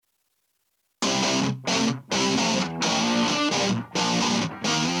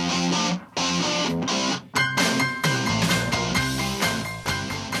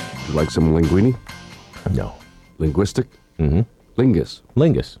You like some linguine? No. Linguistic? Mm-hmm. Lingus.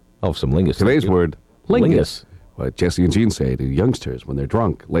 Lingus. Oh, some lingus. Today's word, lingus. Lingus. What Jesse and Gene say to youngsters when they're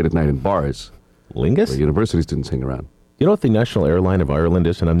drunk late at night in bars. Lingus? The university students hang around. You know what the national airline of Ireland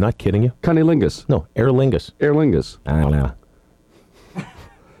is, and I'm not kidding you? Cunnilingus. No, Aer Lingus. Aer Lingus.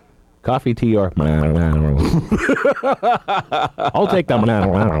 Coffee, tea, or... I'll take them,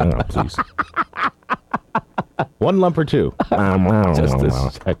 please. One lump or two. Just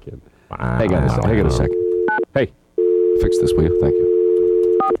a second. Hang on a second. Hey, fix this, will you? Thank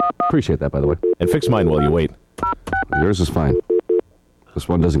you. Appreciate that, by the way. And fix mine while you wait. Yours is fine. This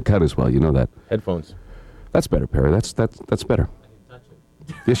one doesn't cut as well. You know that. Headphones. That's better, Perry. That's better.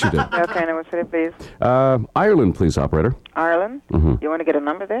 Yes, you did. Okay, now what's it, please? Ireland, please, operator. Ireland? Mm-hmm. You want to get a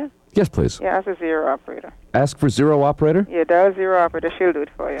number there? Yes, please. Yeah, ask a zero operator. Ask for zero operator? Yeah, dial zero operator. She'll do it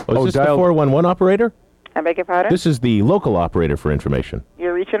for you. Oh, is this the 411 operator? I beg your pardon? This is the local operator for information.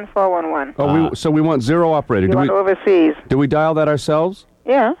 You're reaching 411. Oh, so we want zero operator. You want overseas? Do we dial that ourselves?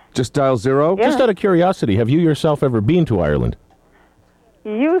 Yeah. Just dial zero? Yeah. Just out of curiosity, have you yourself ever been to Ireland?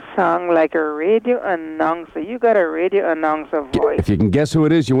 You sound like a radio announcer. You got a radio announcer voice. If you can guess who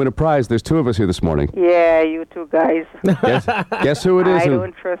it is, you win a prize. There's two of us here this morning. Yeah, you two guys. Guess who it is? I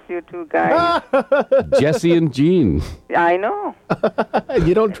don't trust you two guys. Jesse and Gene. I know.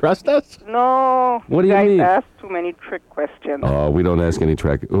 You don't trust us? No. What do you guys mean? ask too many trick questions. Oh, we don't ask any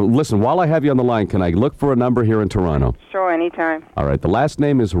trick. Listen, while I have you on the line, can I look for a number here in Toronto? Sure, anytime. All right. The last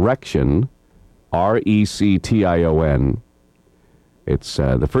name is Rection, Rection. It's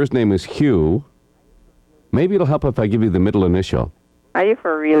the first name is Hugh. Maybe it'll help if I give you the middle initial. Are you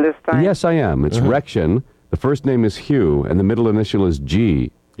for real this time? Yes, I am. It's Rection. The first name is Hugh, and the middle initial is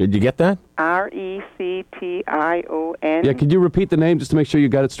G. Did you get that? Rection. Yeah, could you repeat the name just to make sure you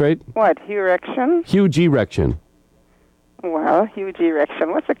got it straight? What, Hugh Rection? Hugh G. Rection. Well, Hugh G. Rection.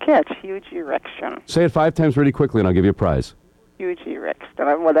 What's the catch? Hugh G. Rection. Say it 5 times really quickly, and I'll give you a prize. Hugh G. Rection.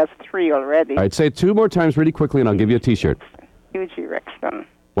 Well, that's 3 already. All right, say it 2 more times really quickly, and I'll give you a T-shirt. Hugh G. Rection.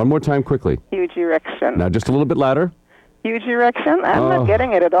 1 more time quickly. Hugh G. Rection. Now, just a little bit louder. Hugh G. Rection? I'm not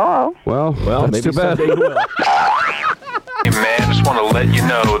getting it at all. Well, that's maybe too bad. someday you will. Hey man, just want to let you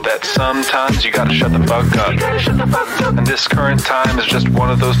know that sometimes you gotta shut the fuck up. You gotta shut the fuck up. And this current time is just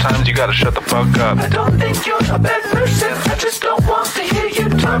one of those times you gotta shut the fuck up. I don't think you're a bad person. I just don't want to hear you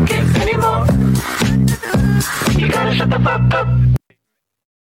talking anymore. You gotta shut the fuck up.